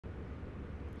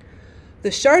The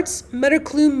Schartz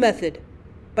Metterklume Method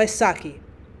by Saki.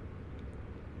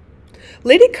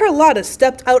 Lady Carlotta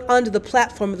stepped out onto the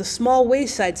platform of the small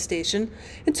wayside station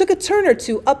and took a turn or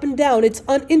two up and down its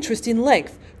uninteresting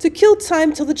length to kill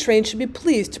time till the train should be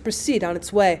pleased to proceed on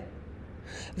its way.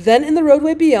 Then in the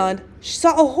roadway beyond, she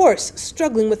saw a horse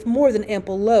struggling with more than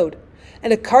ample load,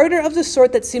 and a carter of the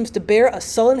sort that seems to bear a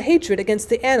sullen hatred against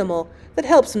the animal that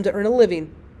helps him to earn a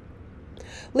living.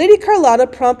 Lady Carlotta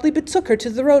promptly betook her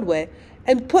to the roadway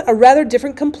and put a rather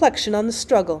different complexion on the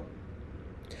struggle.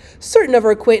 Certain of her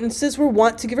acquaintances were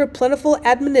wont to give her plentiful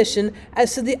admonition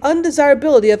as to the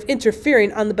undesirability of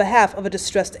interfering on the behalf of a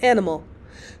distressed animal,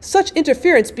 such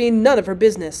interference being none of her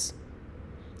business.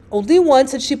 Only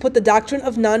once had she put the doctrine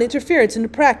of non-interference into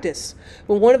practice,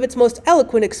 when one of its most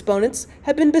eloquent exponents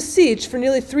had been besieged for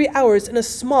nearly 3 hours in a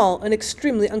small and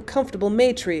extremely uncomfortable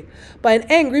may-tree by an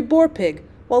angry boar-pig,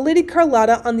 while Lady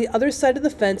Carlotta on the other side of the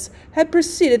fence had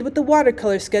proceeded with the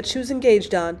watercolor sketch she was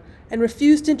engaged on, and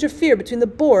refused to interfere between the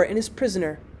boar and his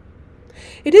prisoner.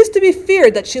 It is to be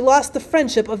feared that she lost the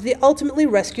friendship of the ultimately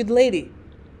rescued lady.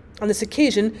 On this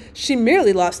occasion, she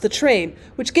merely lost the train,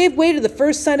 which gave way to the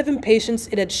first sign of impatience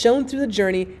it had shown through the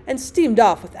journey, and steamed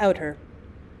off without her.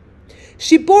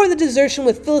 She bore the desertion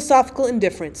with philosophical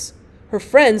indifference. Her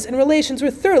friends and relations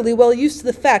were thoroughly well used to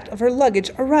the fact of her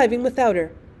luggage arriving without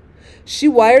her. She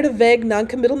wired a vague,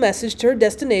 non-committal message to her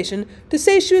destination to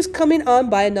say she was coming on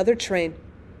by another train.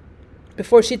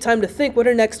 Before she had time to think what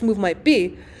her next move might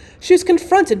be, she was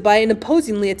confronted by an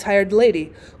imposingly attired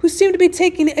lady, who seemed to be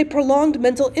taking a prolonged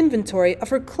mental inventory of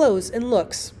her clothes and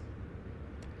looks.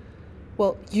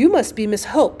 "Well, you must be Miss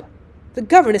Hope. The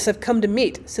governess I've come to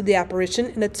meet," said the apparition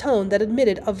in a tone that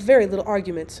admitted of very little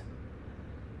argument.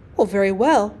 "Well, very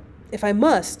well. If I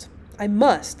must, I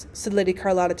must," said Lady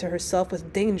Carlotta to herself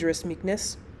with dangerous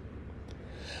meekness.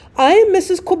 "I am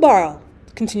Mrs. Quabarl,"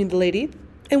 continued the lady,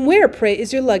 "and where, pray,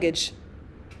 is your luggage?"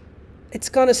 "It's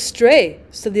gone astray,"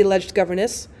 said the alleged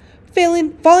governess,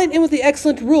 falling in with the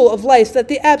excellent rule of life that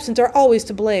the absent are always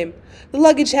to blame. The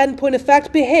luggage had in point of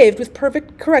fact behaved with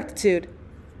perfect correctitude.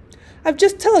 "I've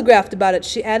just telegraphed about it,"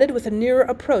 she added, with a nearer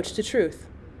approach to truth.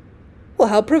 "Well,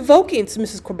 how provoking," said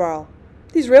Mrs. Quabarl.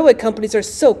 "These railway companies are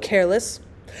so careless.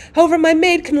 However, my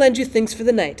maid can lend you things for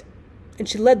the night." And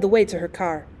she led the way to her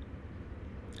car.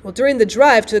 Well, during the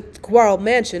drive to the Quabarl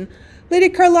mansion, Lady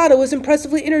Carlotta was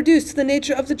impressively introduced to the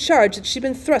nature of the charge that she had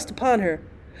been thrust upon her.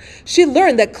 She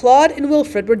learned that Claude and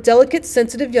Wilfred were delicate,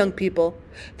 sensitive young people,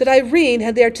 that Irene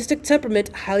had the artistic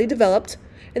temperament highly developed,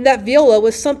 and that Viola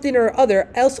was something or other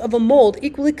else of a mold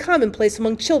equally commonplace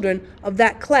among children of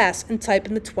that class and type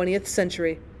in the 20th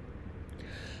century.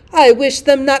 "I wish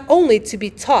them not only to be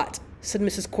taught," said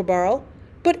Mrs. Quabarl,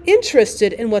 "but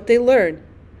interested in what they learn.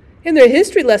 In their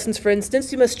history lessons, for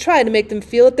instance, you must try to make them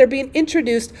feel that they're being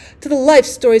introduced to the life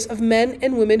stories of men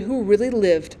and women who really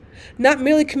lived, not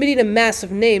merely committing a mass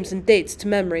of names and dates to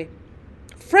memory.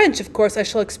 French, of course, I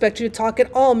shall expect you to talk at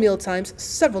all meal times,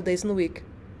 several days in the week."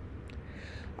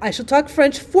 "I shall talk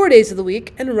French 4 days of the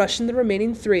week, and Russian the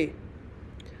remaining 3.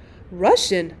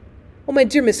 "Russian? Oh, my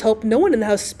dear Miss Hope, no one in the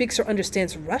house speaks or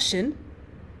understands Russian."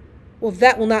 "Well,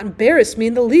 that will not embarrass me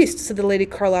in the least," said the Lady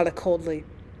Carlotta coldly.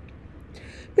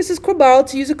 Mrs. Quabarl,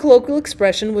 to use a colloquial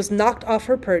expression, was knocked off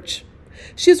her perch.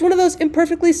 She is one of those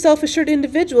imperfectly self-assured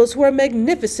individuals who are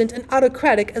magnificent and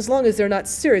autocratic as long as they are not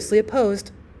seriously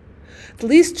opposed. The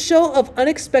least show of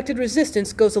unexpected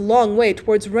resistance goes a long way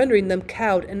towards rendering them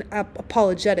cowed and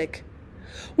apologetic.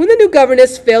 When the new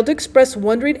governess failed to express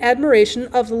wondering admiration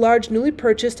of the large newly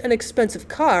purchased and expensive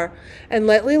car, and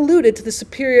lightly alluded to the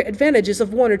superior advantages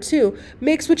of 1 or 2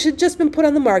 makes which had just been put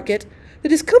on the market, the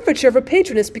discomfiture of her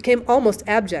patroness became almost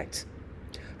abject.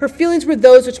 Her feelings were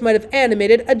those which might have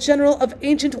animated a general of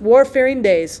ancient warfaring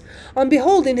days, on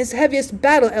beholding his heaviest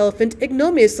battle elephant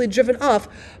ignominiously driven off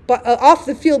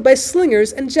the field by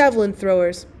slingers and javelin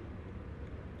throwers.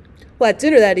 Well, at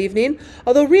dinner that evening,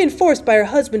 although reinforced by her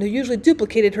husband, who usually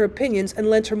duplicated her opinions and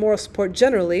lent her moral support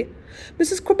generally,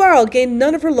 Mrs. Quabarl gained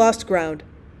none of her lost ground.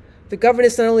 The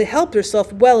governess not only helped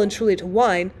herself well and truly to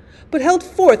wine, but held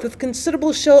forth with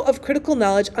considerable show of critical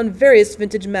knowledge on various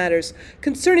vintage matters,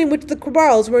 concerning which the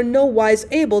Quabarls were in no wise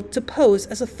able to pose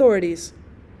as authorities.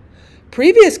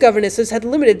 Previous governesses had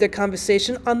limited their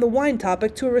conversation on the wine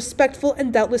topic to a respectful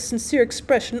and doubtless sincere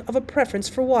expression of a preference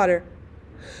for water.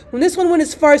 When this one went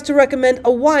as far as to recommend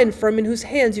a wine firm in whose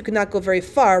hands you could not go very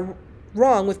far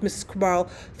wrong with, Mrs. Quabarl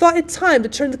thought it time to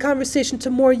turn the conversation to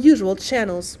more usual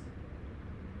channels.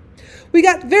 "We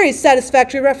got very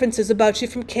satisfactory references about you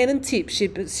from Canon Teep,"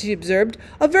 she observed.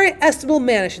 "A very estimable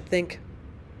man, I should think."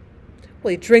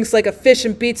 "Well, he drinks like a fish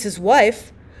and beats his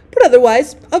wife. But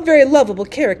otherwise, a very lovable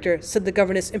character," said the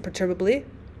governess imperturbably.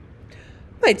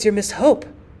 "My dear Miss Hope,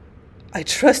 I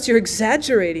trust you're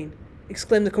exaggerating,"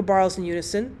 exclaimed the Quabarls in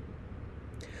unison.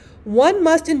 "One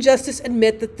must in justice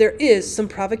admit that there is some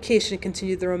provocation,"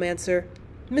 continued the romancer.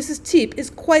 "Mrs. Teep is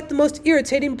quite the most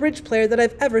irritating bridge player that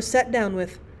I've ever sat down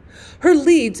with. Her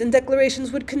leads and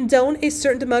declarations would condone a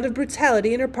certain amount of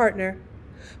brutality in her partner.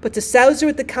 But to souse her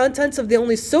with the contents of the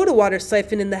only soda water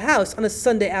siphon in the house on a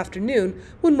Sunday afternoon,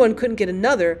 when one couldn't get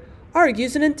another,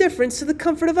 argues an indifference to the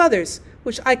comfort of others,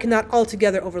 which I cannot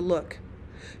altogether overlook.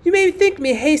 You may think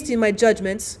me hasty in my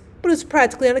judgments, but it was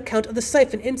practically on account of the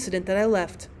siphon incident that I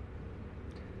left."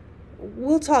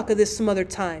 "We'll talk of this some other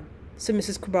time," said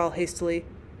Mrs. Quabarl hastily.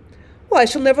 "Well, I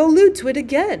shall never allude to it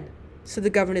again," said the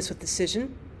governess with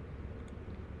decision.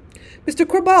 Mr.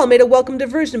 Quabarl made a welcome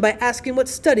diversion by asking what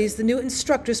studies the new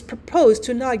instructress proposed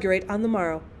to inaugurate on the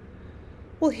morrow.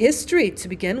 "Well, history, to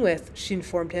begin with," she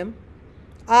informed him.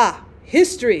 "Ah,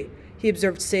 history," he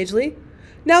observed sagely.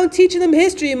 "Now, in teaching them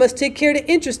history, you must take care to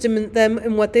interest them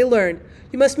in what they learn.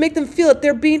 You must make them feel that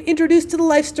they're being introduced to the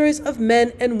life stories of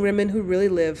men and women who really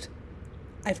lived."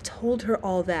 "I've told her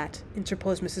all that,"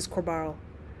 interposed Mrs. Quabarl.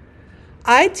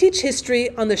 "I teach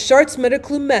history on the Schartz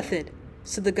Metterklume method,"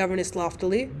 said the governess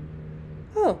loftily.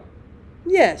 "Oh,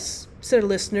 yes," said her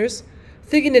listeners,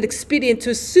 thinking it expedient to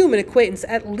assume an acquaintance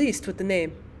at least with the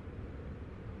name.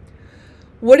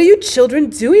 "What are you children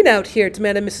doing out here?"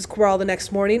 demanded Mrs. Quabarl the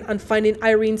next morning, on finding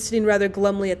Irene sitting rather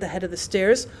glumly at the head of the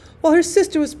stairs, while her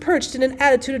sister was perched in an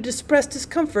attitude of distressed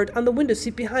discomfort on the window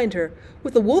seat behind her,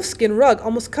 with a wolfskin rug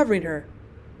almost covering her.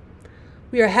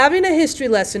 "We are having a history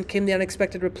lesson," came the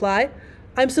unexpected reply.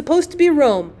 "I'm supposed to be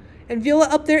Rome, and Viola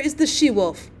up there is the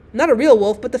she-wolf. Not a real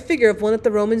wolf, but the figure of one that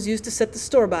the Romans used to set the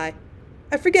store by.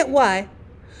 I forget why.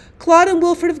 Claude and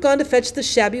Wilfred have gone to fetch the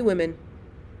shabby women."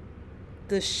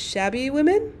 "The shabby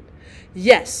women?"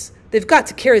 "Yes, they've got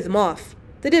to carry them off.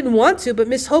 They didn't want to, but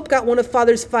Miss Hope got one of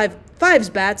Father's fives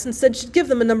bats and said she'd give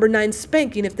them a number 9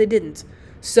 spanking if they didn't.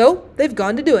 So they've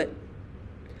gone to do it."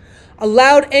 A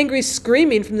loud, angry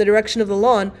screaming from the direction of the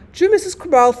lawn drew Mrs.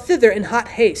 Quabarl thither in hot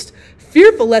haste,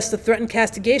 fearful lest the threatened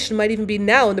castigation might even be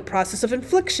now in the process of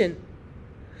infliction.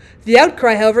 The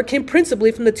outcry, however, came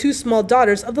principally from the 2 small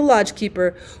daughters of the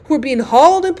lodge-keeper, who were being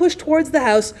hauled and pushed towards the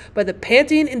house by the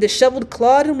panting and disheveled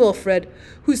Claude and Wilfred,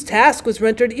 whose task was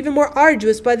rendered even more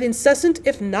arduous by the incessant,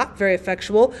 if not very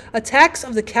effectual, attacks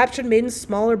of the captured maiden's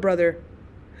smaller brother.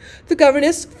 The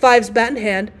governess, fives bat in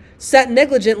hand, sat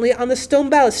negligently on the stone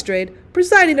balustrade,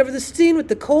 presiding over the scene with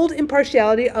the cold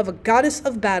impartiality of a goddess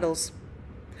of battles.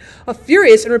 A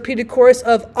furious and repeated chorus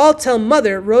of "I'll tell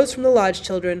mother" rose from the lodge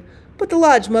children, but the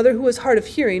lodge mother, who was hard of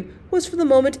hearing, was for the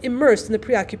moment immersed in the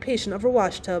preoccupation of her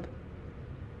washtub.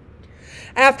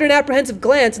 After an apprehensive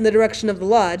glance in the direction of the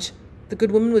lodge, the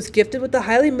good woman was gifted with the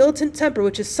highly militant temper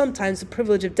which is sometimes the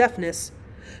privilege of deafness.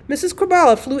 Mrs.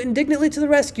 Quabarl flew indignantly to the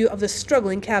rescue of the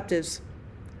struggling captives.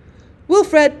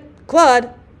 "Wilfred! Claude!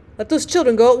 Let those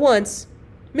children go at once.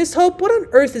 Miss Hope, what on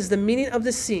earth is the meaning of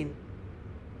this scene?"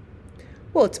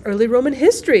 "Well, it's early Roman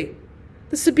history.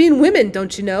 The Sabine women,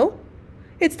 don't you know?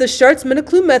 It's the Schartz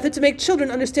Metterklume method to make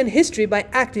children understand history by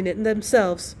acting it in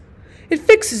themselves. It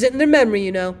fixes it in their memory,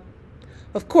 you know.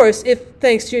 Of course, if,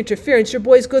 thanks to your interference, your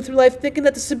boys go through life thinking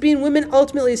that the Sabine women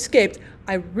ultimately escaped,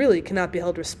 I really cannot be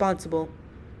held responsible."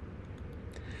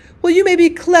 "Well, you may be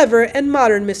clever and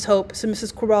modern, Miss Hope," said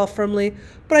Mrs. Quabarl firmly,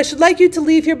 "but I should like you to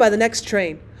leave here by the next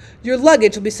train. Your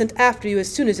luggage will be sent after you as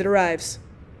soon as it arrives."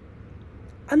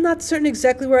 "I'm not certain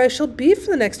exactly where I shall be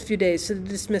for the next few days," said the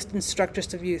dismissed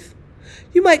instructress of youth.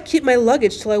 "You might keep my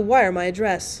luggage till I wire my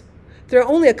address. There are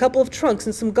only a couple of trunks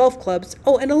and some golf clubs.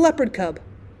 Oh, and a leopard cub."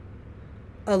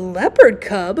 "A leopard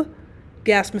cub?"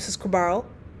 gasped Mrs. Quabarl.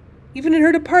 Even in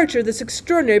her departure, this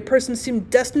extraordinary person seemed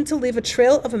destined to leave a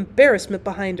trail of embarrassment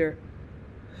behind her.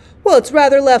 "Well, it's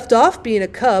rather left off being a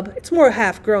cub. It's more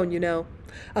half-grown, you know.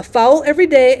 A fowl every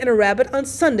day and a rabbit on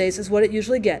Sundays is what it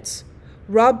usually gets.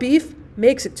 Raw beef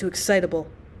makes it too excitable.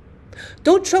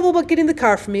 Don't trouble about getting the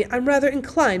car for me. I'm rather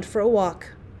inclined for a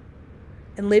walk."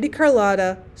 And Lady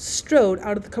Carlotta strode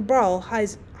out of the Quabarl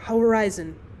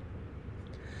horizon.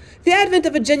 The advent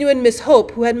of a genuine Miss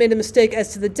Hope, who had made a mistake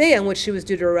as to the day on which she was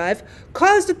due to arrive,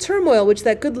 caused a turmoil which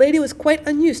that good lady was quite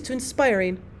unused to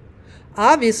inspiring.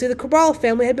 Obviously, the Quabarl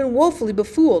family had been woefully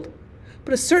befooled,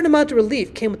 but a certain amount of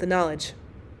relief came with the knowledge.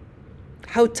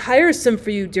 "How tiresome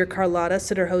for you, dear Carlotta,"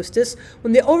 said her hostess,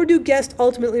 when the overdue guest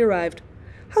ultimately arrived.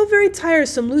 "How very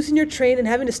tiresome losing your train and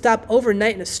having to stop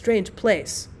overnight in a strange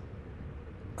place."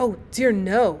 "Oh, dear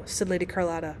no," said Lady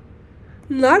Carlotta.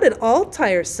 "Not at all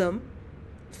tiresome.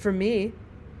 For me.